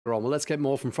Well, let's get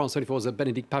more from France 24's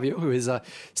Bénédicte Paviot, who is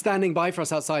standing by for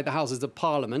us outside the Houses of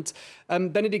Parliament.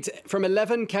 Bénédicte, from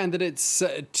 11 candidates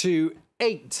to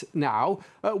 8 now,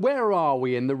 where are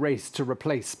we in the race to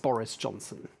replace Boris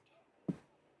Johnson?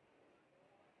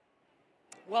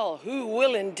 Well, who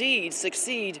will indeed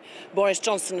succeed Boris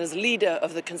Johnson as leader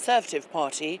of the Conservative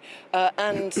Party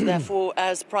and therefore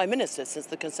as Prime Minister, since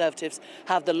the Conservatives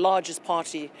have the largest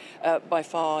party by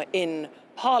far in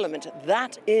Parliament?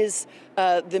 That is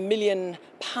the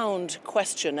million-pound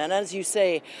question. And as you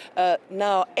say,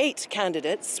 now 8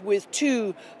 candidates with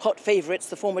 2 hot favourites,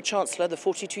 the former Chancellor, the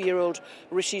 42-year-old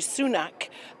Rishi Sunak,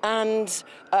 and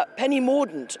Penny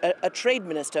Mordaunt, a trade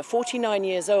minister, 49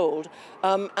 years old,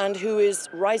 and who is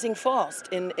rising fast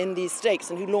in these stakes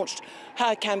and who launched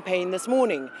her campaign this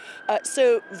morning.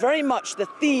 So very much the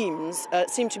themes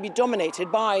seem to be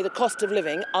dominated by the cost of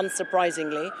living,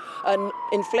 unsurprisingly, and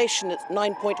inflation at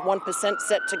 9.1%,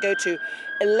 set to go to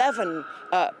 11%.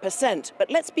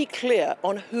 But let's be clear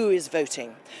on who is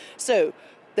voting. So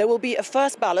there will be a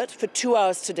first ballot for 2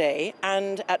 hours today,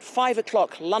 and at 5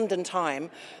 o'clock London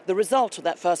time, the result of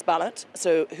that first ballot,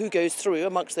 so who goes through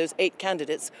amongst those 8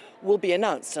 candidates, will be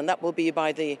announced, and that will be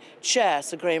by the chair,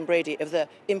 Sir Graham Brady, of the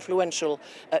influential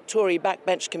Tory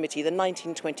backbench committee, the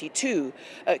 1922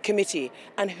 committee.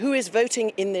 And who is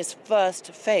voting in this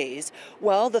first phase?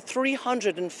 Well, the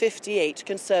 358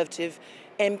 Conservative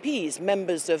MPs,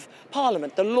 members of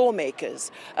Parliament, the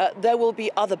lawmakers. There will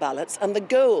be other ballots, and the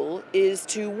goal is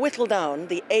to whittle down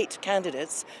the 8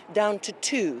 candidates down to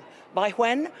 2. By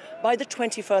when? By the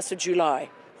 21st of July.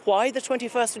 Why the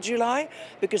 21st of July?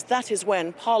 Because that is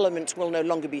when Parliament will no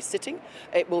longer be sitting.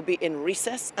 It will be in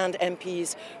recess, and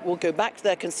MPs will go back to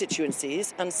their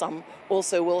constituencies, and some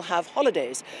also will have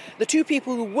holidays. The 2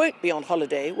 people who won't be on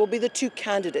holiday will be the 2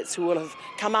 candidates who will have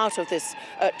come out of this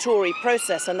Tory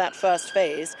process in that first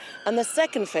phase. And the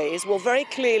second phase will very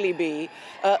clearly be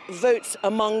votes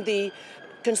among the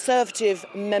Conservative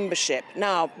membership.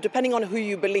 Now, depending on who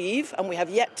you believe, and we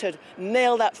have yet to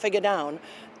nail that figure down,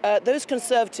 those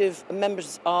Conservative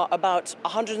members are about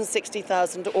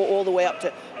 160,000 or all the way up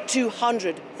to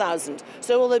 200,000.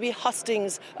 So will there be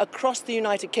hustings across the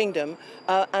United Kingdom,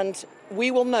 and we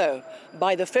will know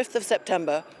by the 5th of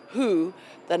September who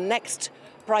the next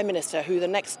Prime Minister, who the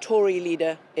next Tory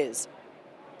leader is.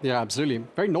 Yeah, absolutely.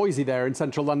 Very noisy there in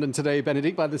central London today,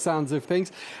 Bénédicte, by the sounds of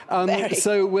things. Very.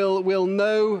 So we'll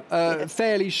know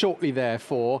fairly shortly,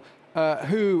 therefore,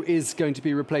 who is going to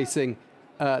be replacing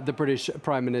the British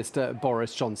Prime Minister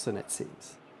Boris Johnson, it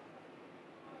seems.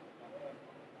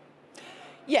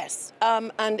 Yes,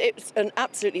 and it's an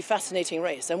absolutely fascinating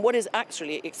race. And what is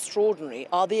actually extraordinary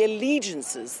are the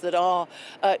allegiances that are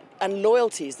and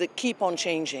loyalties that keep on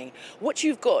changing. What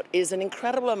you've got is an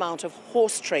incredible amount of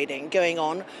horse trading going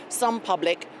on, some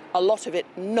public, a lot of it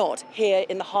not, here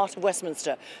in the heart of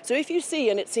Westminster. So if you see,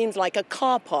 and it seems like a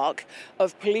car park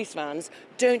of police vans,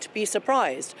 don't be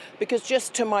surprised, because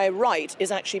just to my right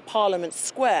is actually Parliament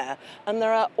Square, and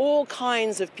there are all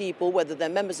kinds of people, whether they're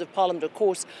members of Parliament, of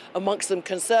course, amongst them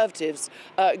Conservatives,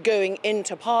 going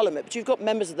into Parliament. But you've got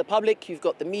members of the public, you've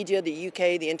got the media, the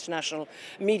UK, the international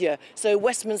media. So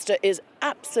Westminster is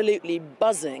absolutely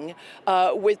buzzing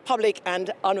with public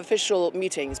and unofficial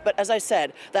meetings. But as I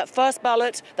said, that first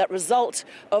ballot, that result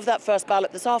of that first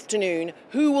ballot this afternoon,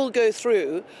 who will go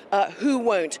through, who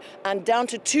won't, and down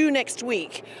to 2 next week.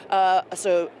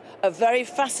 So a very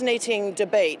fascinating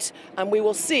debate, and we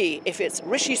will see if it's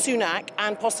Rishi Sunak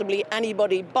and possibly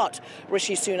anybody but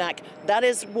Rishi Sunak. That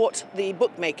is what the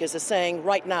bookmakers are saying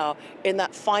right now in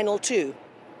that final 2.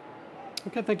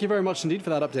 OK, thank you very much indeed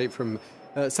for that update from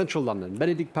central London.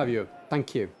 Bénédicte Paviot,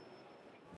 thank you.